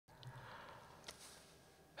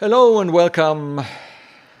Hello and welcome.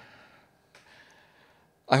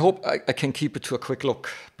 I hope I can keep it to a quick look,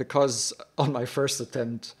 because on my first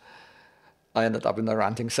attempt, I ended up in a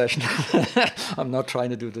ranting session. I'm not trying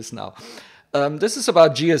to do this now. This is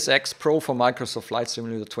about GSX Pro for Microsoft Flight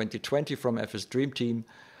Simulator 2020 from FS Dream Team.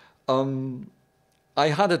 I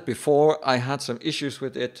had it before. I had some issues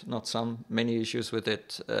with it, not some, many issues with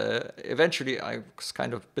it. Eventually, I was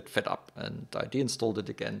kind of a bit fed up and I deinstalled it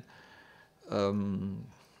again.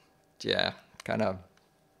 Yeah, kind of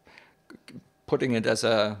putting it as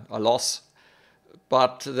a loss.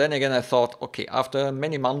 But then again, I thought, okay, after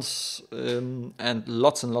many months and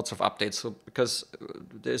lots of updates, so because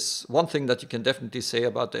there's one thing that you can definitely say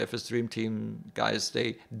about the FS Dream Team guys,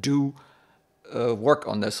 they do work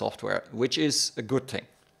on their software, which is a good thing,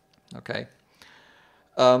 okay?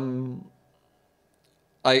 I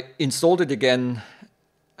installed it again,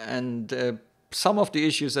 and some of the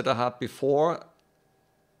issues that I had before,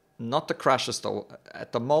 not the crashes though.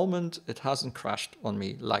 At the moment, it hasn't crashed on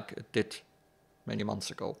me like it did many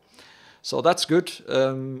months ago. So that's good.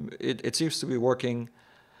 It seems to be working.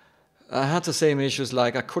 I had the same issues,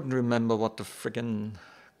 like I couldn't remember what the friggin'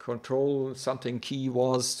 control something key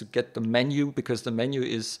was to get the menu, because the menu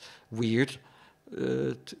is weird,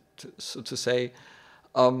 so to say.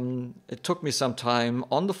 It took me some time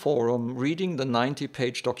on the forum reading the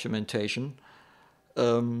 90-page documentation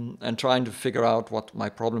and trying to figure out what my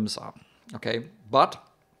problems are. Okay, but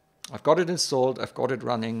I've got it installed, I've got it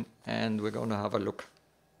running, and we're going to have a look.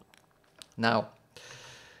 Now,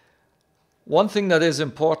 one thing that is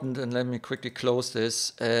important, and let me quickly close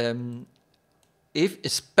this,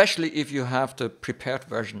 especially if you have the prepared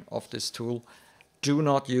version of this tool, do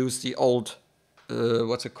not use the old,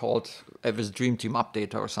 what's it called, FS Dream Team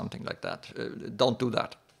Updater or something like that. Don't do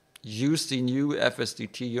that. Use the new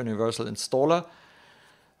FSDT Universal Installer,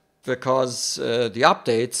 because the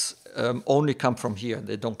updates only come from here.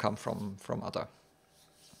 They don't come from other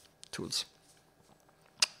tools.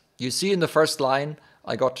 You see in the first line,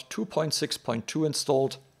 I got 2.6.2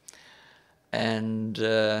 installed, and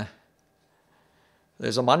there's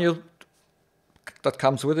a manual that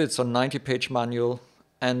comes with it. It's a 90-page manual,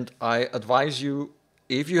 and I advise you,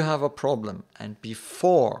 if you have a problem, and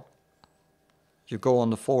before you go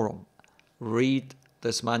on the forum, read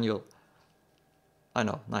this manual. I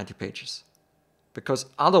know, 90 pages. Because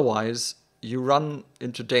otherwise, you run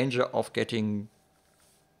into danger of getting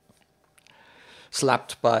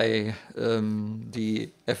slapped by the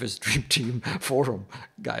FS Dream Team forum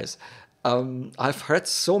guys. I've heard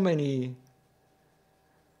so many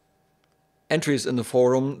entries in the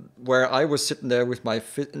forum where I was sitting there with my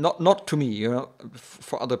fist, not to me, you know,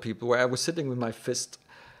 for other people, where I was sitting with my fist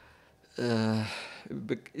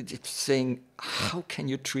it's saying, how can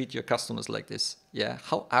you treat your customers like this? Yeah,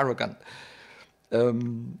 how arrogant.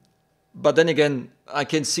 But then again, I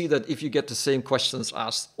can see that if you get the same questions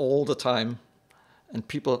asked all the time, and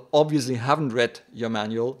people obviously haven't read your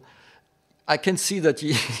manual, I can see that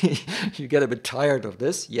you get a bit tired of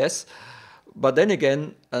this, yes. But then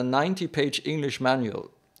again, a 90-page English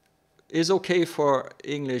manual is okay for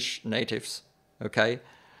English natives, okay?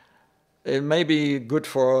 It may be good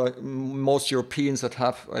for most Europeans that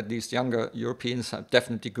have, at least younger Europeans, have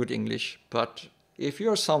definitely good English. But if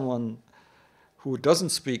you're someone who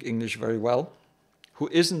doesn't speak English very well, who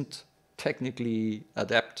isn't technically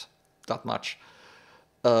adept that much,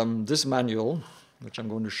 this manual, which I'm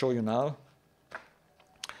going to show you now,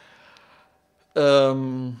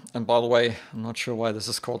 and by the way, I'm not sure why this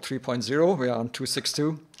is called 3.0, we are on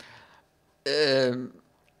 2.6.2.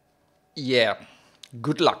 Yeah,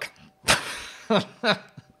 good luck.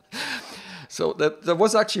 So there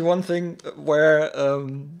was actually one thing where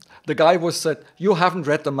the guy was said, you haven't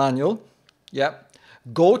read the manual. Yeah,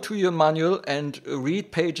 go to your manual and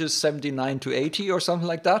read pages 79 to 80 or something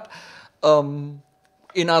like that.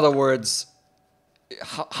 In other words,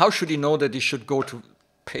 how should he know that he should go to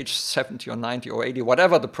page 70 or 90 or 80,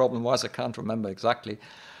 whatever the problem was, I can't remember exactly.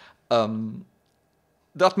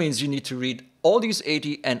 That means you need to read all these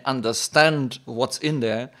 80 and understand what's in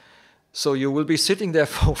there. So you will be sitting there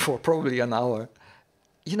for probably an hour.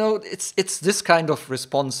 You know, it's this kind of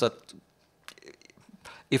response that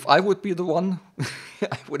if I would be the one,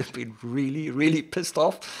 I would have been really pissed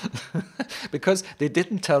off because they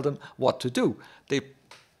didn't tell them what to do. They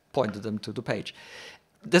pointed them to the page.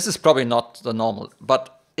 This is probably not the normal,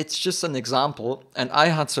 but it's just an example. And I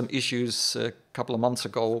had some issues a couple of months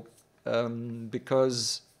ago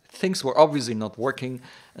because things were obviously not working,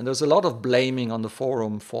 and there's a lot of blaming on the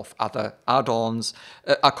forum for other add-ons.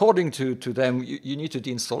 According to them, you need to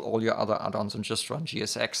deinstall all your other add-ons and just run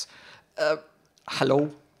GSX.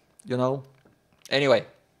 Hello, you know? Anyway,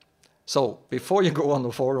 So before you go on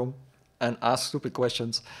the forum and ask stupid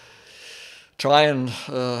questions, try and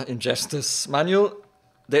ingest this manual.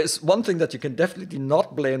 There's one thing that you can definitely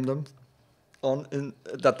not blame them on,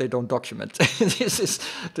 that they don't document.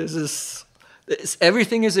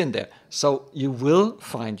 Everything is in there. So you will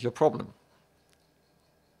find your problem,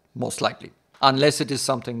 most likely, unless it is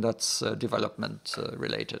something that's development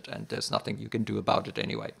related and there's nothing you can do about it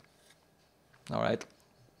anyway. All right.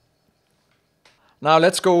 Now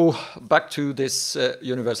let's go back to this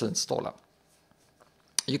universal installer.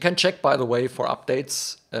 You can check, by the way, for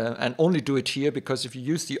updates and only do it here, because if you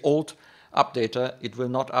use the old updater, it will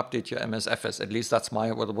not update your MSFS. At least that's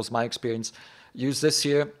what was my experience. Use this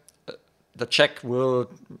here. The check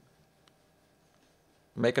will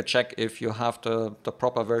make a check if you have the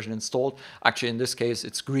proper version installed. Actually, in this case,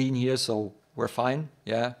 it's green here, so we're fine.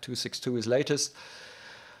 Yeah, 2.6.2 is latest.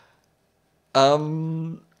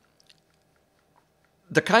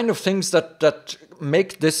 The kind of things that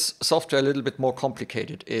make this software a little bit more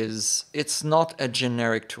complicated is it's not a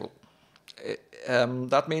generic tool.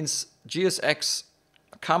 That means GSX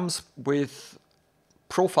comes with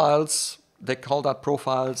profiles. They call that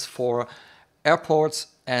profiles for airports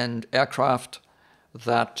and aircraft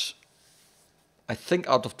that I think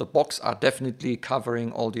out of the box are definitely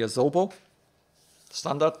covering all the Asobo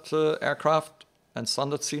standard aircraft and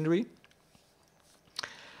standard scenery.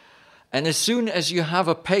 And as soon as you have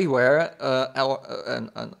a payware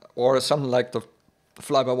or something like the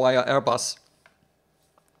fly-by-wire Airbus,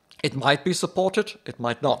 it might be supported, it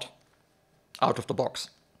might not, out of the box.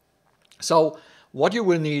 So what you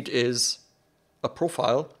will need is a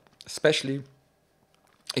profile, especially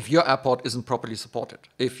if your airport isn't properly supported,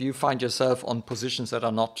 if you find yourself on positions that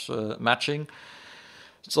are not matching.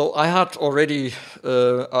 So I had already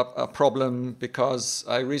a problem because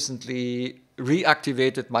I recently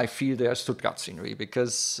reactivated my field air Stuttgart scenery,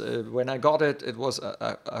 because when I got it, it was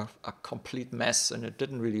a complete mess and it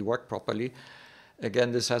didn't really work properly.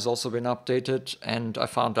 Again, this has also been updated, and I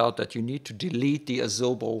found out that you need to delete the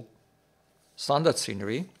Asobo standard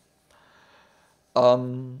scenery.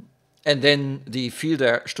 And then the field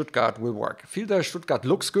air Stuttgart will work. Field air Stuttgart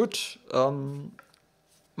looks good, and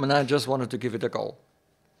I just wanted to give it a go.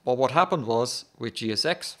 But what happened was, with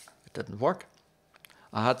GSX, it didn't work.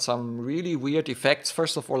 I had some really weird effects.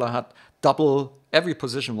 First of all, I had every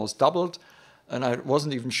position was doubled, and I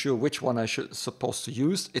wasn't even sure which one I supposed to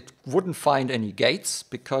use. It wouldn't find any gates,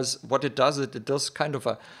 because what it does, it does kind of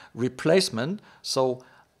a replacement. So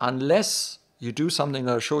unless you do something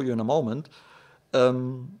that I'll show you in a moment,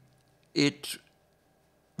 it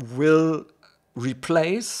will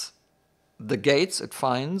replace the gates it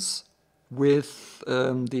finds with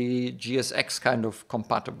the GSX kind of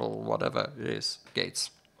compatible, whatever it is, gates.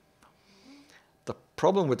 The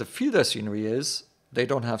problem with the field air scenery is they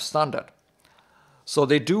don't have standard. So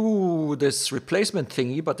they do this replacement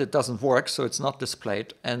thingy, but it doesn't work, so it's not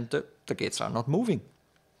displayed, and the gates are not moving.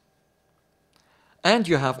 And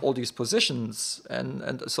you have all these positions,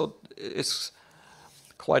 and so it's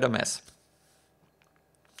quite a mess.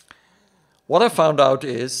 What I found out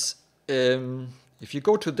is, if you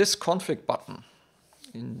go to this config button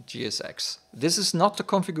in GSX, this is not the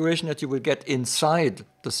configuration that you will get inside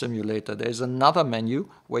the simulator. There's another menu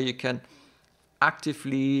where you can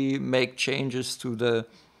actively make changes to the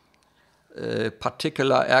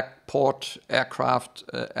particular airport, aircraft,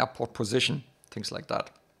 airport position, things like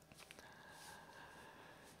that.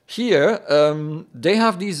 Here, they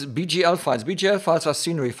have these BGL files. BGL files are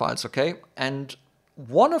scenery files, okay? And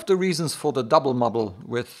one of the reasons for the double mubble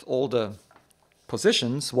with all the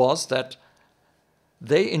positions was that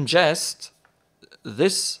they ingest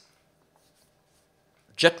this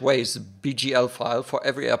Jetways BGL file for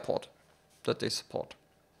every airport that they support.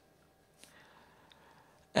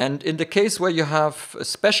 And in the case where you have a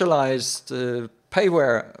specialized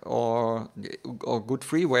payware or good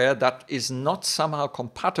freeware that is not somehow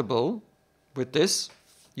compatible with this,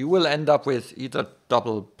 you will end up with either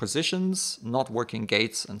double positions, not working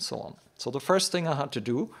gates, and so on. So the first thing I had to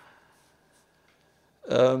do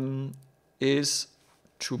is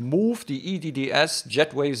to move the EDDS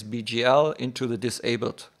Jetways BGL into the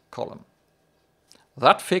disabled column.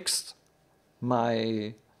 That fixed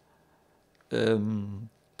my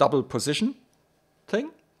double position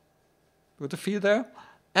thing with the field there,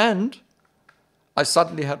 and I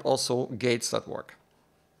suddenly had also gates that work.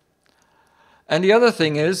 And the other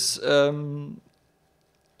thing is, I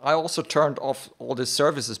also turned off all these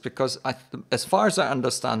services, because as far as I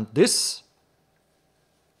understand, this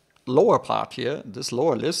lower part here, this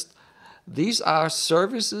lower list, these are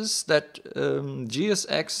services that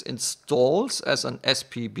GSX installs as an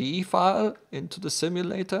SPB file into the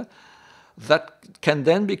simulator, that can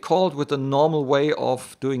then be called with the normal way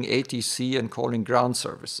of doing ATC and calling ground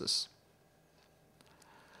services.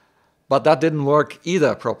 But that didn't work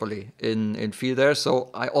either properly in FeelThere, so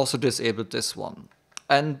I also disabled this one.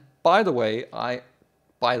 And by the way,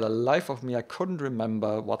 by the life of me, I couldn't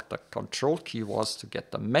remember what the control key was to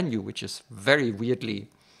get the menu, which is very weirdly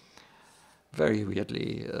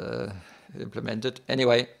implemented.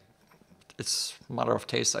 Anyway, it's a matter of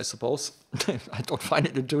taste, I suppose. I don't find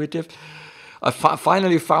it intuitive. I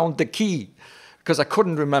finally found the key because I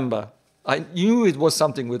couldn't remember. I knew it was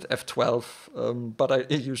something with F12, but I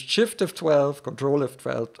used Shift F12, Control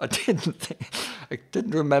F12. I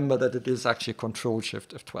didn't remember that it is actually Control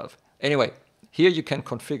Shift F12. Anyway, here you can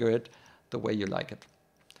configure it the way you like it.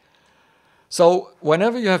 So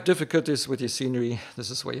whenever you have difficulties with your scenery,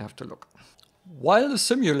 this is where you have to look. While the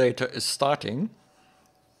simulator is starting,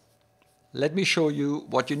 let me show you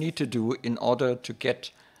what you need to do in order to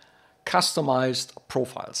get customized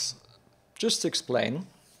profiles. Just to explain,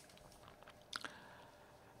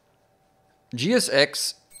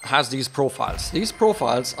 GSX has these profiles. These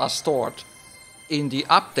profiles are stored in the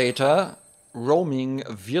updater roaming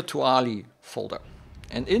virtuali folder.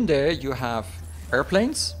 And in there you have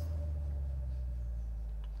airplanes.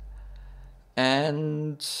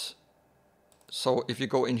 And so if you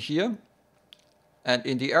go in here, and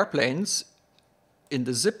in the airplanes, in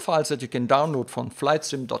the zip files that you can download from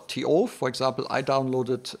flightsim.to, for example, I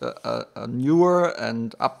downloaded a newer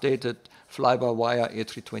and updated fly-by-wire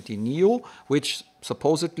A320neo, which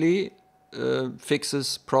supposedly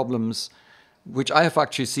fixes problems which I have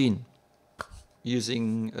actually seen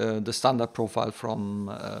using the standard profile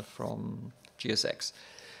from GSX.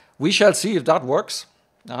 We shall see if that works.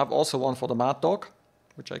 I have also one for the Mad Dog,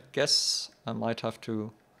 which I guess I might have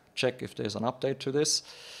to check if there's an update to this.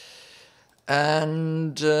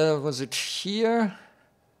 And was it here?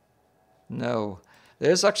 No.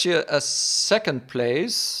 There's actually a second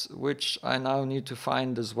place, which I now need to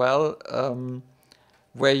find as well,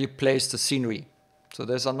 where you place the scenery. So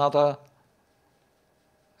there's another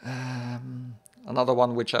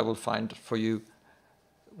one which I will find for you,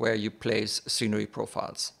 where you place scenery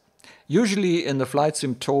profiles. Usually in the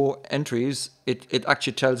FlightSim entries, it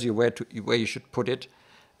actually tells you where you should put it.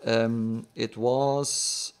 It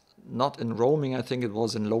was not in roaming, I think it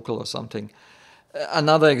was in local or something.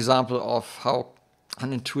 Another example of how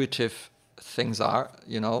unintuitive things are,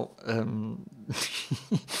 you know.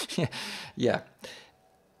 Yeah.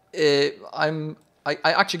 I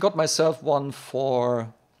actually got myself one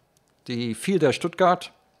for the FeelThere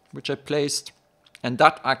Stuttgart, which I placed, and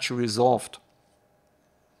that actually resolved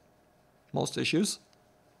most issues.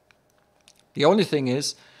 The only thing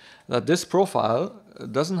is that this profile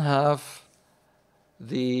doesn't have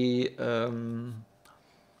the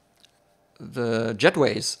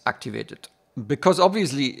jetways activated, because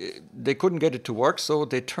obviously they couldn't get it to work, so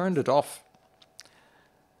they turned it off.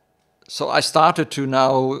 So I started to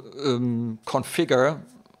now configure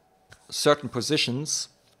certain positions,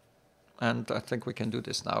 and I think we can do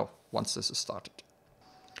this now once this is started.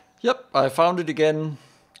 Yep, I found it again.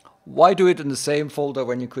 Why do it in the same folder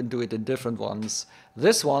when you could do it in different ones?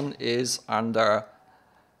 This one is under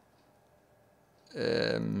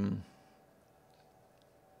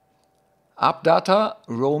app data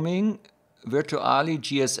roaming virtuali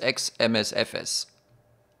GSX MSFS.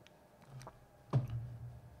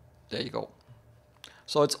 There you go.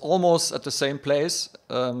 So it's almost at the same place,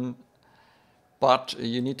 but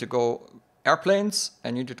you need to go airplanes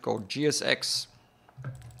and you need to go GSX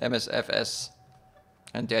MSFS,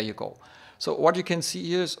 and there you go. So what you can see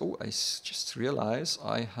here is, oh, I just realized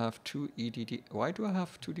I have two EDD. Why do I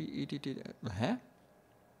have two EDD? Huh?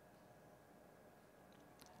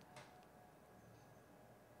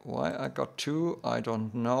 Why I got two, I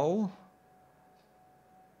don't know.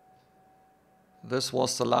 This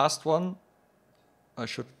was the last one. I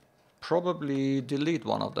should probably delete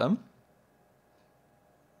one of them.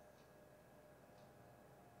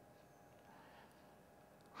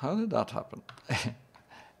 How did that happen?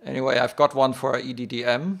 Anyway, I've got one for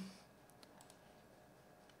EDDM.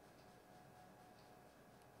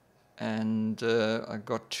 And I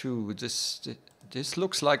got two. This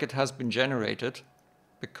looks like it has been generated,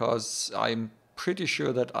 because I'm pretty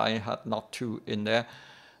sure that I had not two in there.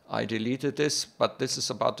 I deleted this, but this is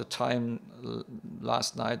about the time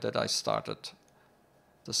last night that I started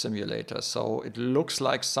the simulator. So it looks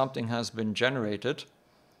like something has been generated.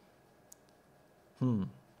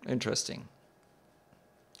 Interesting.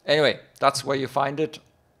 Anyway, that's where you find it,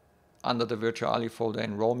 under the virtuali folder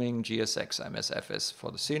in roaming, GSX MSFS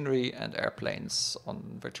for the scenery, and airplanes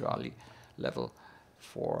on virtuali level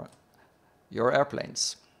for your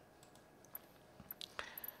airplanes.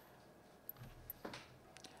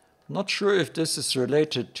 Not sure if this is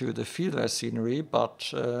related to the fieldware scenery,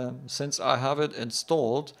 but since I have it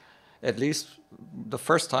installed, at least the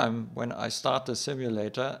first time when I start the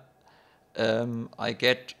simulator, I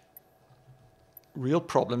get real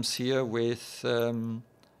problems here with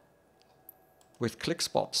click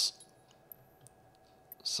spots.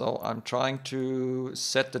 So I'm trying to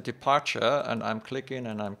set the departure, and I'm clicking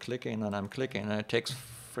and I'm clicking and I'm clicking, and it takes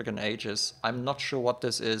friggin' ages. I'm not sure what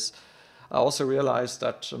this is. I also realized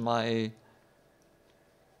that my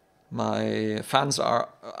fans are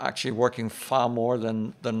actually working far more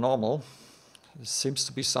than normal. There seems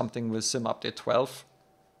to be something with Sim Update 12,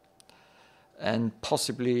 and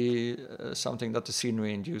possibly something that the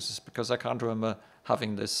scenery induces, because I can't remember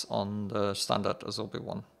having this on the standard Adobe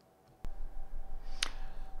one.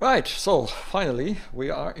 Right, so finally we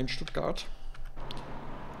are in Stuttgart,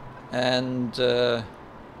 and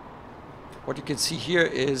what you can see here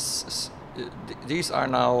is these are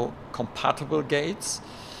now compatible gates.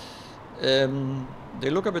 They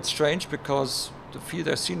look a bit strange because the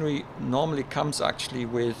fieldware scenery normally comes actually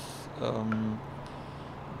with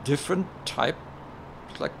different type,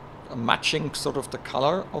 like a matching sort of the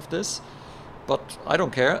color of this, but I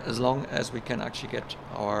don't care as long as we can actually get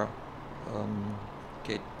our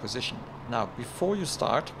gate position. Now, before you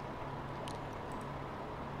start,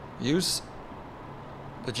 use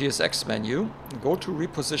the GSX menu, go to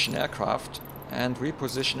reposition aircraft and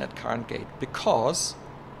reposition at current gate, because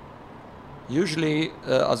usually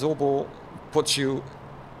Asobo puts you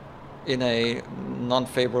in a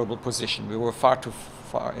non-favorable position. We were far too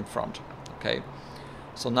far in front. Okay,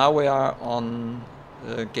 so now we are on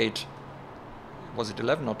gate, was it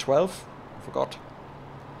 11 or 12? I forgot.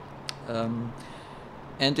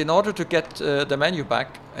 And in order to get the menu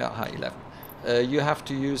back, 11, you have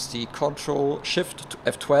to use the Control Shift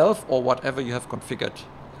F12 or whatever you have configured,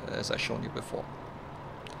 as I shown you before.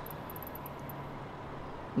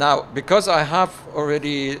 Now, because I have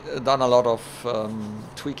already done a lot of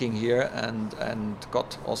tweaking here and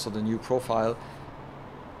got also the new profile,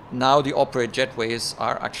 now the operate jetways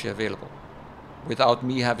are actually available without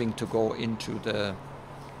me having to go into the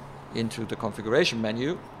configuration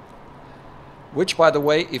menu. Which, by the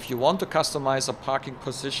way, if you want to customize a parking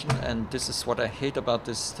position, and this is what I hate about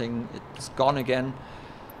this thing, it's gone again.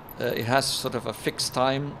 It has sort of a fixed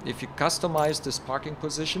time. If you customize this parking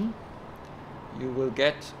position, you will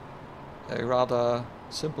get a rather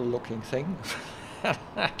simple looking thing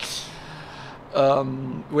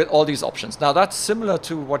with all these options. Now that's similar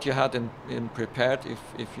to what you had in prepared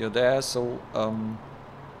if you're there. So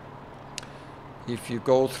if you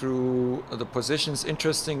go through the positions,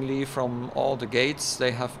 interestingly, from all the gates,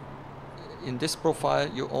 they have, in this profile,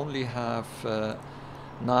 you only have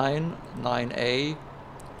 9, 9A,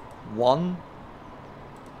 1,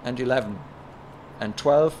 and 11, and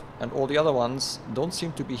 12, and all the other ones don't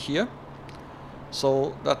seem to be here.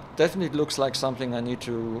 So that definitely looks like something I need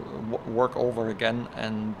to work over again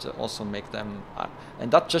and also make them up. And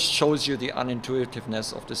that just shows you the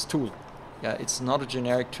unintuitiveness of this tool. Yeah, it's not a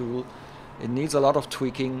generic tool. It needs a lot of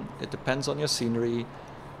tweaking. It depends on your scenery.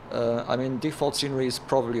 I mean, default scenery is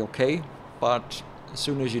probably okay, but as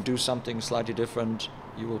soon as you do something slightly different,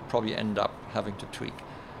 you will probably end up having to tweak.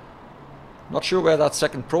 Not sure where that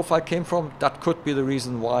second profile came from. That could be the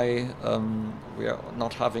reason why we are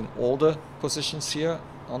not having all the positions here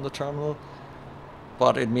on the terminal,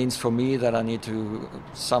 but it means for me that I need to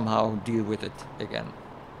somehow deal with it again.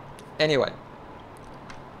 Anyway,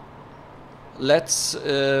 let's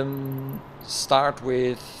start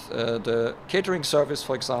with the catering service,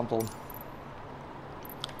 for example.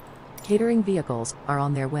 Catering vehicles are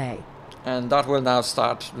on their way. And that will now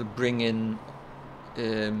start to bring in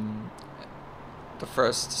the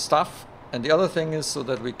first stuff. And the other thing is, so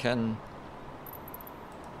that we can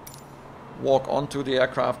walk onto the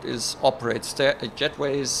aircraft, is operate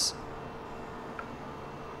jetways.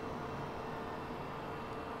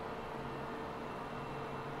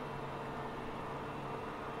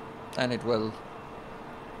 And it will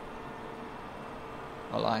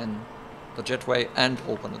align the jetway and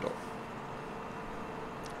open the door.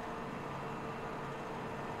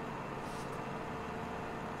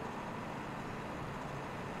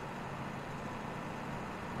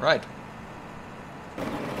 Right.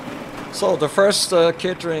 So the first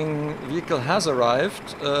catering vehicle has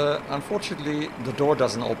arrived. Unfortunately, the door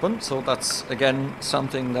doesn't open, so that's again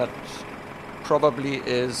something that probably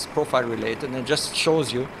is profile related, and it just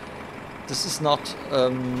shows you this is not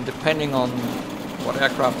depending on what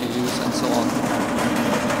aircraft you use and so on,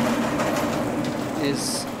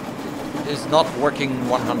 is not working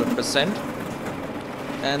 100%.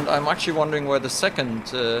 And I'm actually wondering where the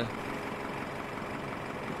second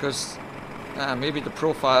because maybe the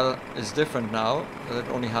profile is different now. It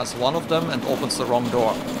only has one of them and opens the wrong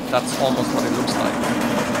door. That's almost what it looks like.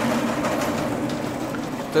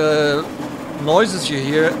 The noises you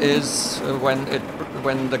hear is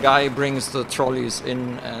when the guy brings the trolleys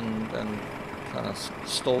in and kind of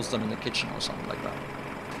stows them in the kitchen or something like that.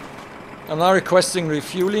 I'm now requesting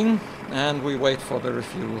refueling, and we wait for the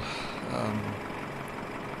refuel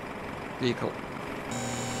vehicle.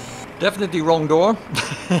 Definitely wrong door.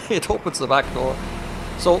 It opens the back door.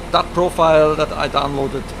 So that profile that I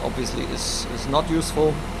downloaded obviously is not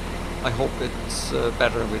useful. I hope it's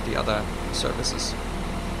better with the other services.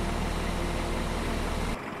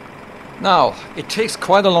 Now, it takes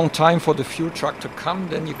quite a long time for the fuel truck to come.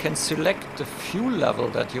 Then you can select the fuel level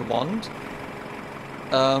that you want.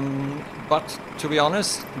 But to be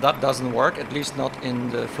honest, that doesn't work, at least not in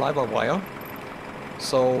the fly-by-wire.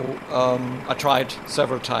 So I tried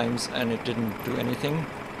several times and it didn't do anything.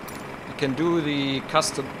 You can do the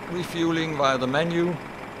custom refueling via the menu,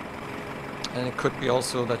 and it could be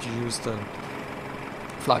also that you use the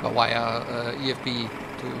fly-by-wire EFB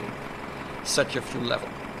to set your fuel level.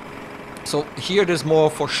 So here it is more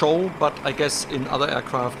for show, but I guess in other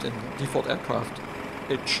aircraft, in default aircraft,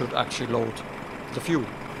 it should actually load the fuel,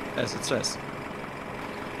 as it says.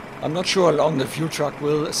 I'm not sure how long the fuel truck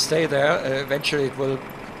will stay there. Eventually it will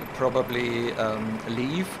probably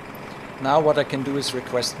leave. Now what I can do is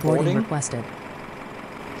request boarding. Requested.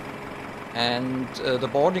 And the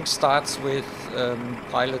boarding starts with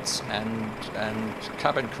pilots and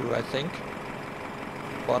cabin crew, I think.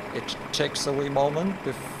 But it takes a wee moment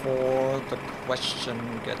before the question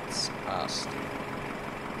gets asked.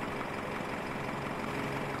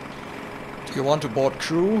 Do you want to board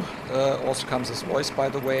crew? Also comes as voice, by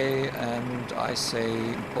the way, and I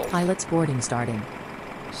say both. Pilots boarding starting.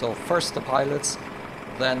 So first the pilots,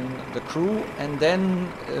 then the crew, and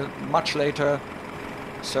then much later,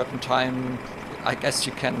 certain time, I guess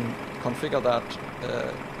you can configure that,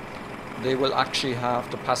 they will actually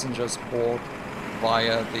have the passengers board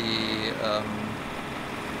via the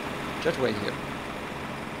jetway here.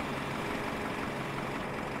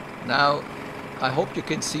 Now, I hope you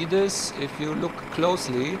can see this. If you look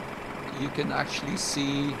closely, you can actually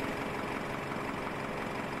see,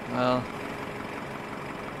 well,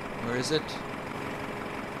 where is it?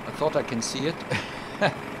 I thought I can see it.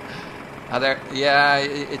 Yeah,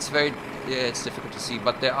 it's difficult to see,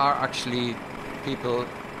 but there are actually people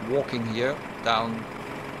walking here down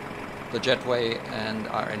the jetway and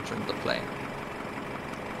are entering the plane.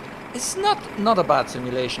 It's not a bad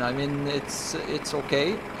simulation. I mean, it's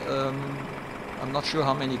okay. I'm not sure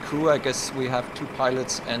how many crew. I guess we have 2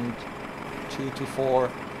 pilots and 2 to 4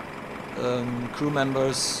 crew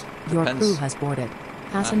members. Your Depends. crew has boarded.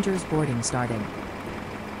 Passengers boarding starting.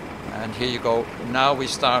 And here you go. Now we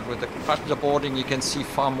start with the passenger boarding. You can see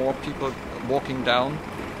far more people walking down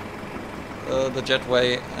the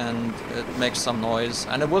jetway, and it makes some noise,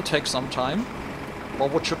 and it will take some time. But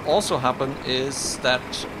what should also happen is that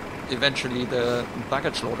eventually the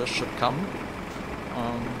baggage loaders should come.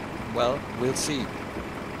 Well, we'll see.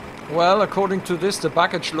 Well, according to this, the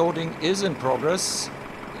baggage loading is in progress.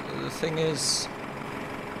 The thing is,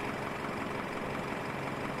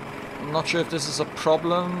 I'm not sure if this is a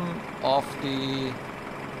problem of the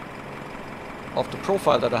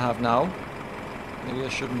profile that I have now. Maybe I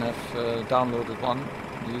shouldn't have downloaded one,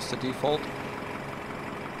 used the default.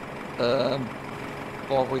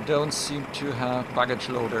 But we don't seem to have baggage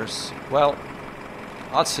loaders. Well,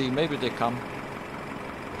 I'll see, maybe they come.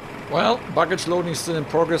 Well, baggage loading is still in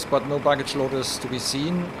progress, but no baggage loaders to be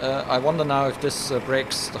seen. I wonder now if this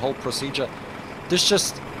breaks the whole procedure. This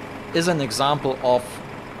just is an example of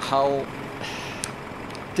how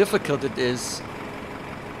difficult it is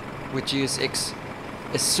with GSX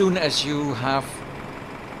as soon as you have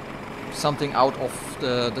something out of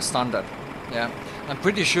the standard. Yeah, I'm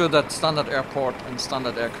pretty sure that standard airport and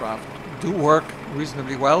standard aircraft do work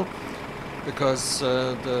reasonably well, because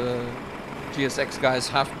the GSX guys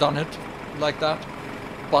have done it like that.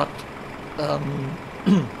 But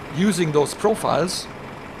using those profiles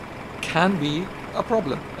can be a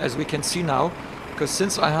problem, as we can see now, because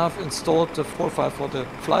since I have installed the profile for the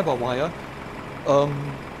fly-by-wire,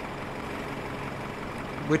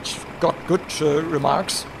 which got good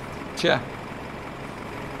remarks, yeah,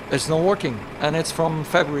 it's not working, and it's from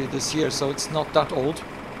February this year, so it's not that old.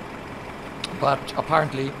 But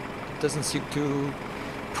apparently it doesn't seem to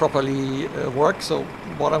properly work. So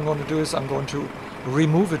what I'm going to do is I'm going to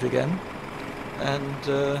remove it again,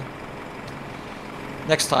 and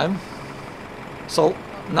next time. So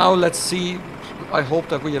now let's see. I hope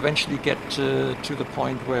that we eventually get to the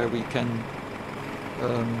point where we can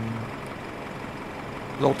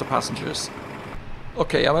load the passengers.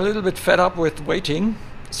 Okay, I'm a little bit fed up with waiting,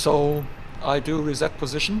 so I do reset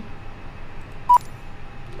position.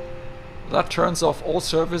 That turns off all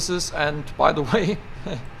services, and by the way,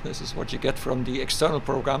 this is what you get from the external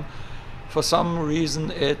program. For some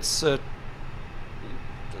reason it's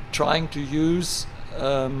trying to use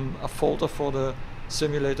a folder for the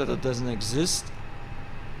simulator that doesn't exist.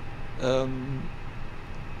 To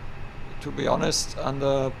be honest,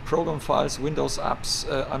 under program files, Windows apps,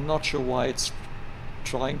 I'm not sure why it's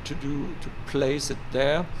trying to place it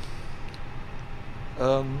there,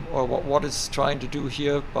 or what it's trying to do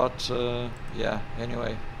here, but yeah,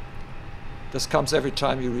 anyway, this comes every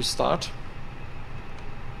time you restart.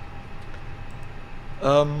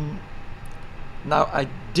 Now I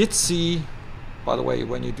did see, by the way,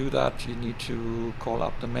 when you do that you need to call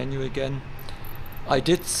up the menu again. I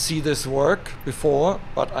did see this work before,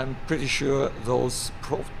 but I'm pretty sure those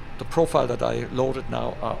the profile that I loaded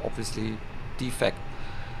now are obviously defect.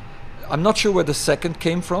 I'm not sure where the second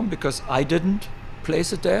came from because I didn't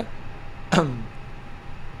place it there.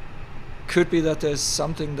 Could be that there's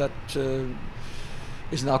something that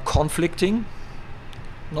is now conflicting.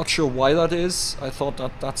 Not sure why that is. I thought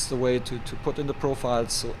that that's the way to put in the profile,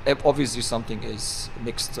 so obviously something is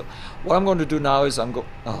mixed. So what I'm going to do now is I'm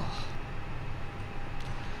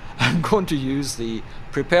going to use the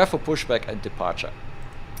prepare for pushback and departure.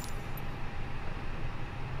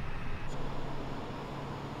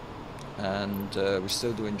 And we're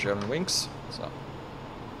still doing German wings, so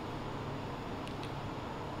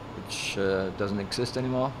which doesn't exist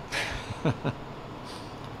anymore.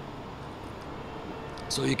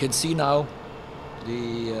 So you can see now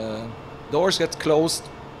the doors get closed.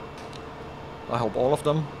 I hope all of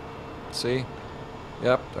them. See?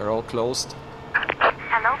 Yep, they're all closed.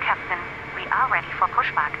 Hello, Captain. We are ready for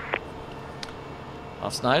pushback.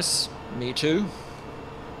 That's nice. Me too.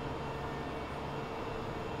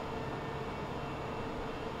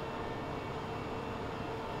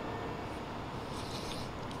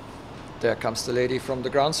 There comes the lady from the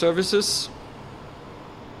ground services.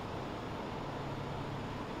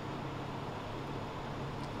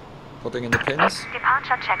 Putting in the pins.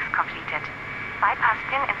 Departure checks completed. Bypass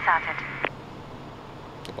pin inserted.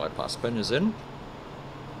 The bypass pin is in.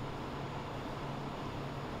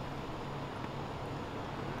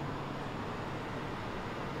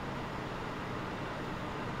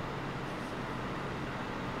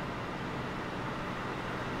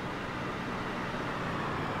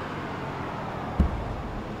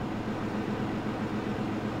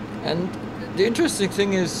 And the interesting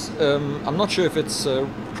thing is, I'm not sure if it's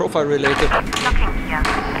profile related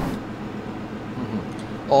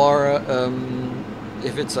or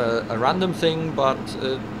if it's a random thing, but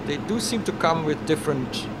they do seem to come with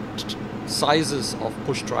different sizes of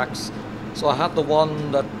push tracks. So I had the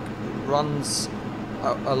one that runs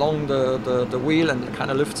along the wheel and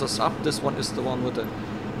kind of lifts us up. This one is the one with the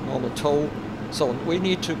normal toe. So we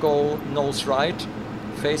need to go nose right,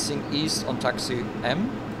 facing east on taxi M.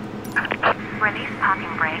 Release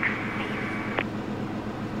parking brakes, please.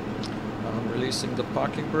 I'm releasing the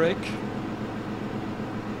parking brake.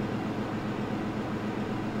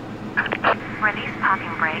 Release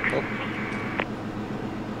parking brakes, Oh. please.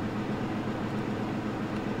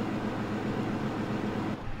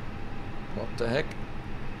 What the heck?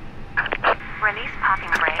 Release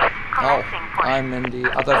parking brakes. Oh, Commencing push. I'm in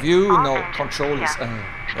the other view. All No, engines control is... clear.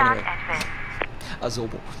 Start anyway. at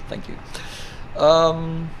Asobo, thank you.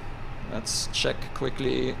 Let's check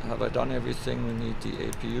quickly. Have I done everything? We need the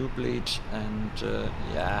APU bleed, and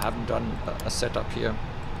yeah, I haven't done a setup here.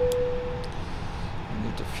 We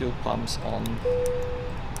need the fuel pumps on.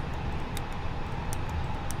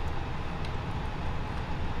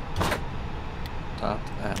 That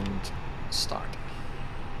and start.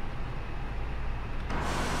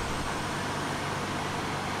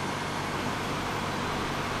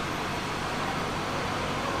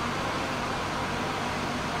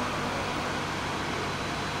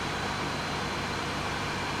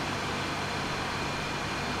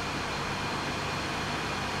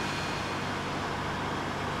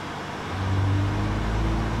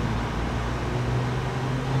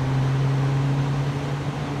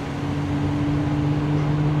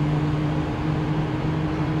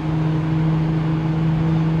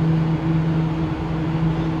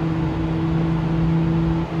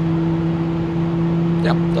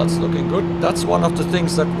 That's looking good. That's one of the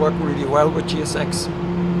things that work really well with GSX.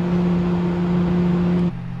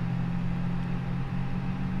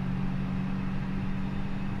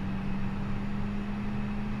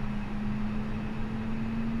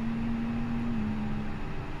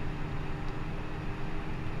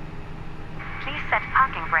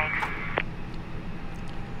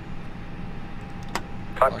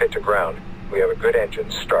 Cockpit to ground. We have a good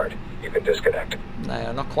engine start. You can disconnect.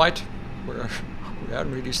 Nah, not quite. We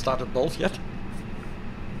haven't really started both yet.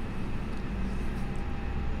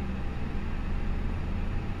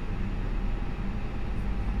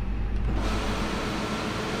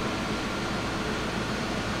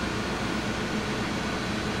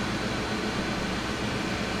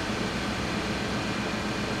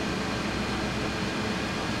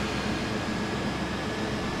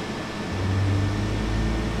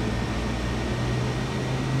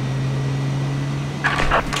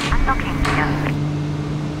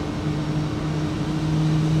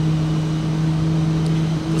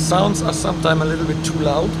 Sounds are sometimes a little bit too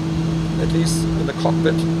loud, at least in the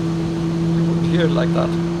cockpit. You wouldn't hear it like that.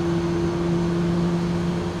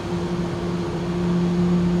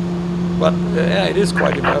 But yeah, it is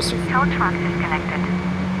quite impressive. Tow truck disconnected.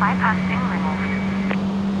 Bypass pin removed.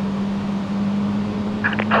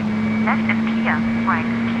 Left is clear. Right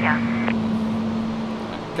is clear.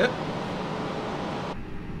 Okay.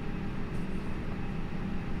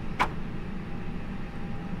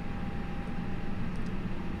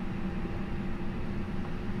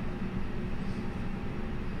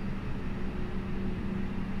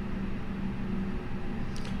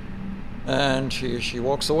 And she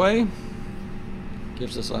walks away,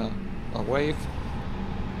 gives us a wave.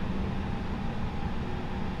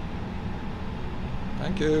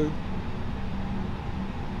 Thank you.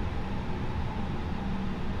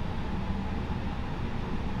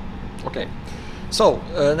 Okay, so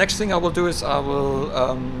next thing I will do is I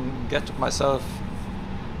will get myself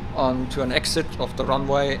onto an exit of the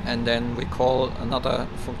runway, and then we call another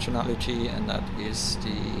functionality, and that is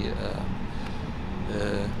the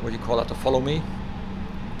what do you call it, the follow me,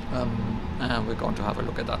 and we're going to have a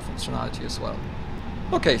look at that functionality as well.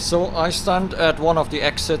 Okay, so I stand at one of the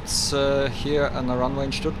exits here on the runway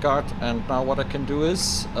in Stuttgart, and now what I can do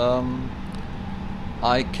is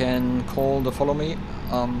I can call the follow me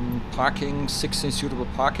parking, 16 suitable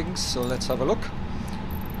parkings. So let's have a look,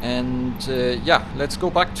 and yeah, let's go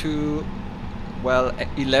back to, well,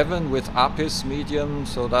 11 with APIS medium,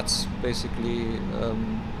 so that's basically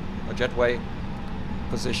a jetway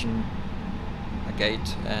position, a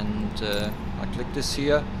gate, and I click this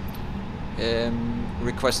here,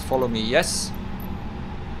 request follow me, yes.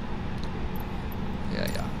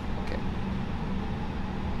 Yeah, okay.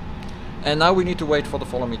 And now we need to wait for the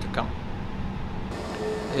follow me to come.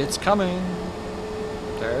 It's coming.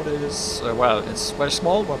 There it is. Well, it's very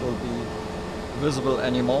small, but will be visible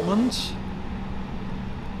any moment.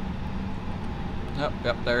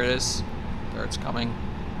 Yep, there it is. There it's coming.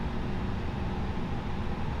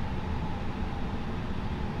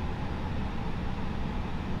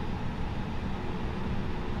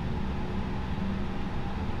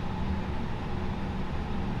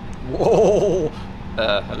 Whoa!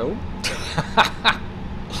 Hello?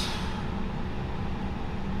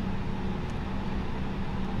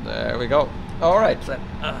 There we go. Alright then.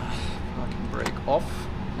 I can break off,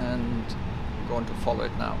 and I'm going to follow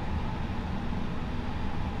it now.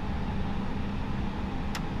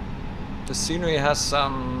 The scenery has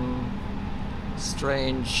some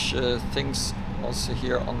strange things also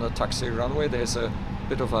here on the taxi runway. There's a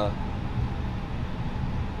bit of a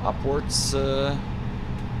upwards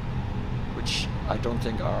which I don't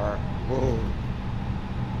think are, whoa,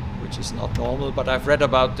 which is not normal, but I've read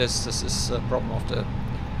about this. This is a problem of the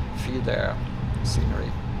field air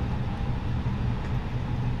scenery.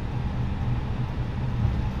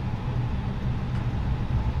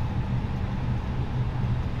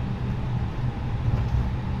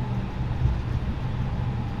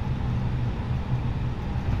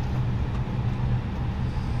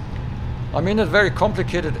 I mean, at very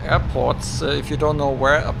complicated airports, if you don't know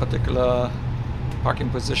where a particular parking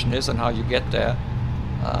position is and how you get there,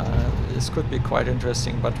 this could be quite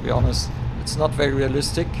interesting, but to be honest, it's not very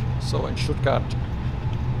realistic. So in Stuttgart,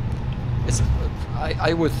 it's,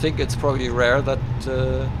 I would think it's probably rare that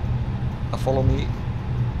a follow me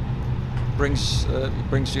brings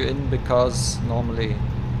you in, because normally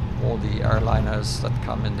all the airliners that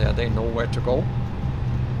come in there, they know where to go.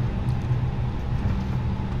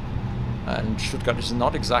 And Stuttgart is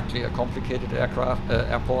not exactly a complicated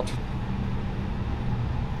airport.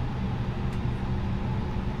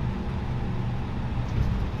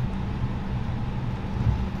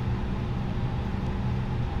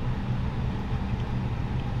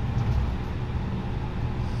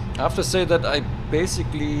 I have to say that I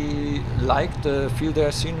basically like the field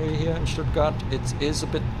air scenery here in Stuttgart. It is a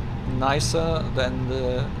bit nicer than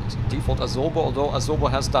the default Asobo, although Asobo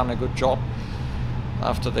has done a good job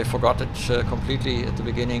after they forgot it completely at the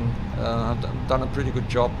beginning. Done a pretty good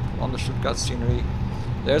job on the Stuttgart scenery.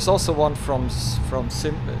 There's also one from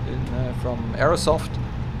Aerosoft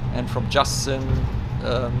and from Justin.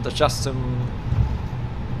 The Justin,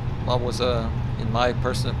 well, was in my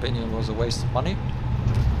personal opinion, was a waste of money.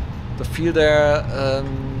 The feel there,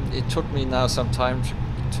 it took me now some time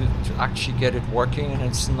to actually get it working, and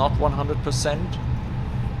it's not 100%,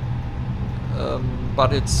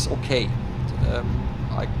 but it's okay.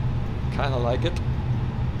 I kind of like it.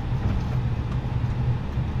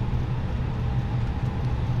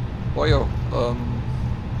 Boyo,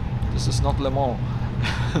 this is not Le Mans.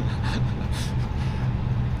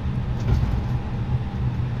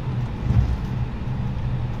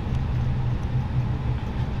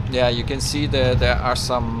 Yeah, you can see there are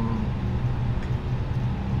some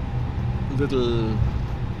little,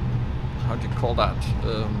 how do you call that?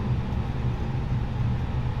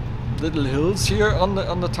 Little hills here on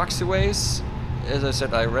the taxiways. As I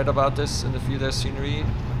said, I read about this in the feeder scenery,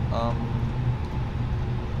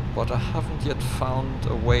 but I haven't yet found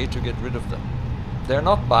a way to get rid of them. They're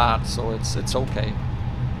not bad, so it's okay.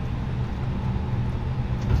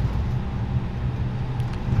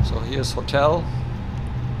 So here's hotel.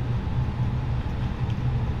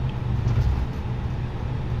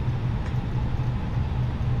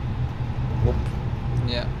 Whoop.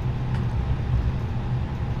 Yeah.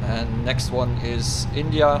 And next one is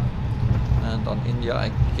India, and on India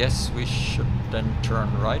I guess we should then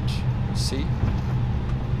turn right. Let's see.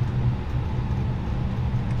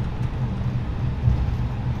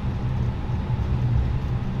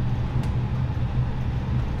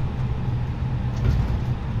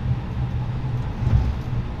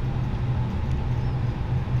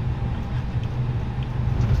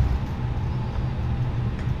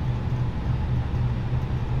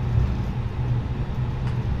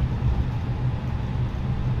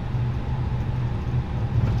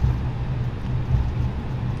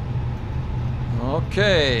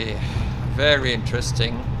 Okay, very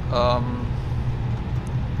interesting. I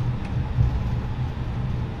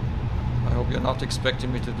hope you're not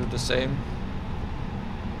expecting me to do the same.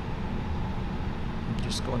 I'm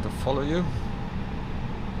just going to follow you.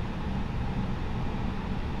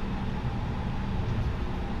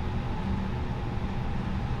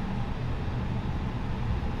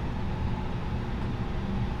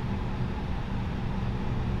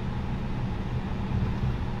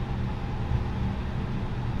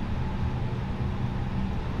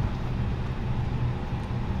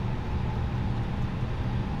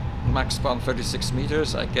 Max span 36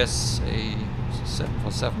 meters, I guess a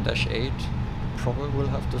 747-8 probably will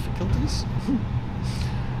have difficulties.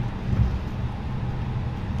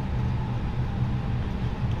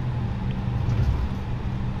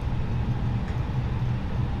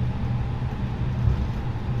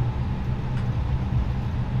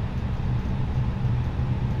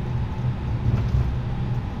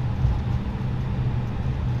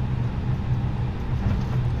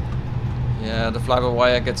 Yeah, the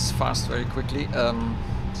fly-by-wire gets fast very quickly, so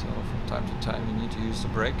from time to time you need to use the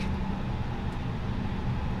brake.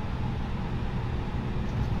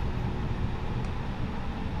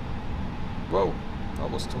 Whoa, that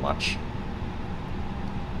was too much.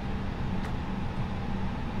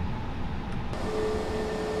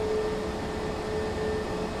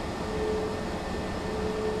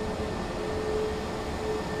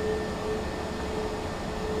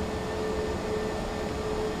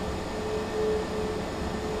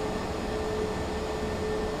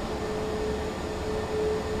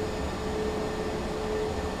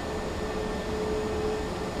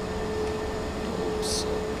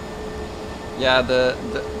 Yeah, the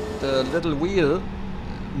little wheel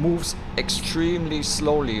moves extremely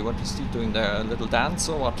slowly. What is he doing there? A little dance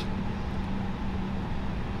or what?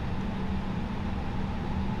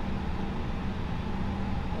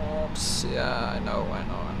 Oops, yeah, I know.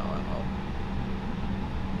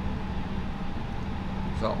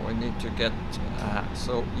 So we need to get,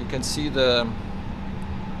 so you can see the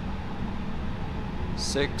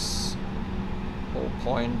 6,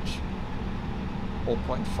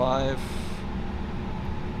 0.5.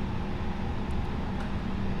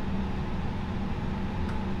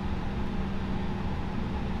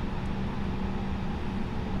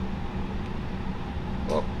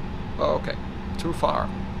 Oh, okay, too far.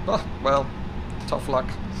 Oh, well, tough luck.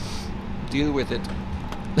 Deal with it.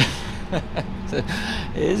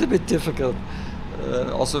 It is a bit difficult.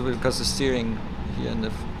 Also because the steering here in the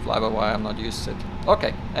fly-by-wire, I'm not used to it.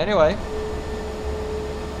 Okay, anyway,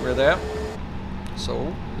 we're there.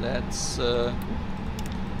 So let's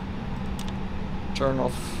turn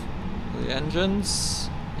off the engines.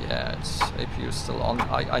 Yeah, it's APU still on.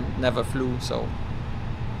 I never flew, so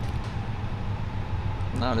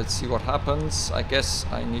Now let's see what happens. I guess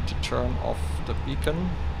I need to turn off the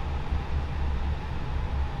beacon.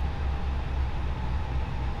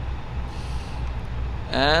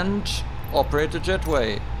 And operate the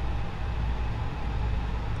jetway.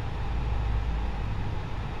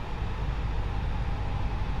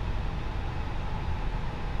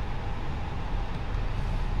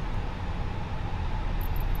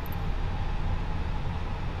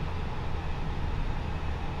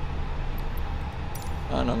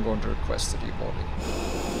 And I'm going to request the deboarding.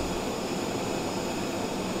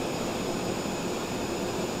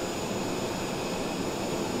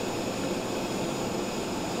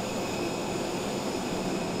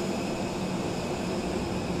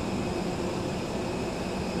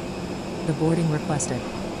 The boarding requested.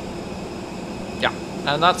 Yeah,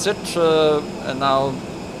 and that's it. And now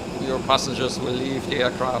your passengers will leave the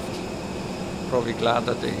aircraft. Probably glad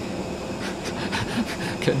that they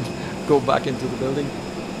can go back into the building.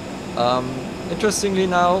 Interestingly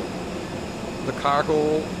now, the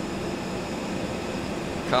cargo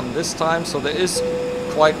come this time, so there is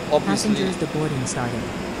quite obviously... Passengers deboarding starting.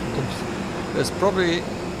 There's probably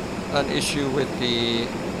an issue with the...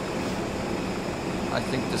 I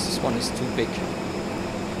think this one is too big.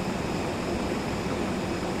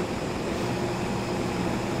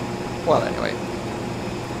 Well, anyway.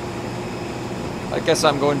 I guess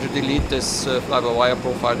I'm going to delete this fly-by-wire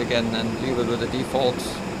profile again and leave it with the default.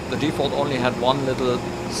 The default only had one little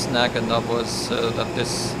snag, and that was that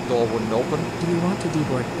this door wouldn't open. Do you want to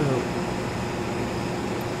deboard?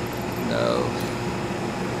 No.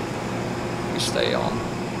 We stay on.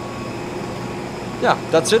 Yeah,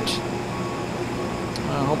 that's it.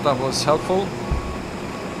 I hope that was helpful.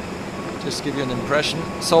 Just give you an impression.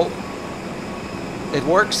 So, it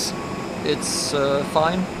works. It's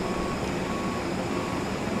fine.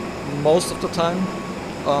 Most of the time.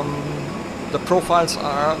 The profiles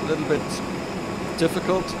are a little bit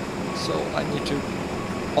difficult, so I need to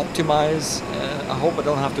optimize. I hope I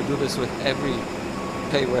don't have to do this with every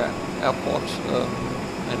payware airport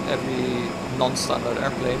and every non-standard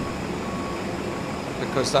airplane,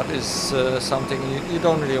 because that is something you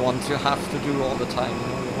don't really want to have to do all the time. You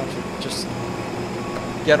know, you want to just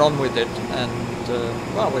get on with it, and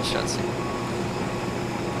well, we shall see.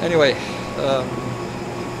 Anyway,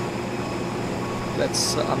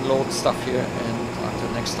 let's unload stuff here, and until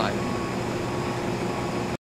next time.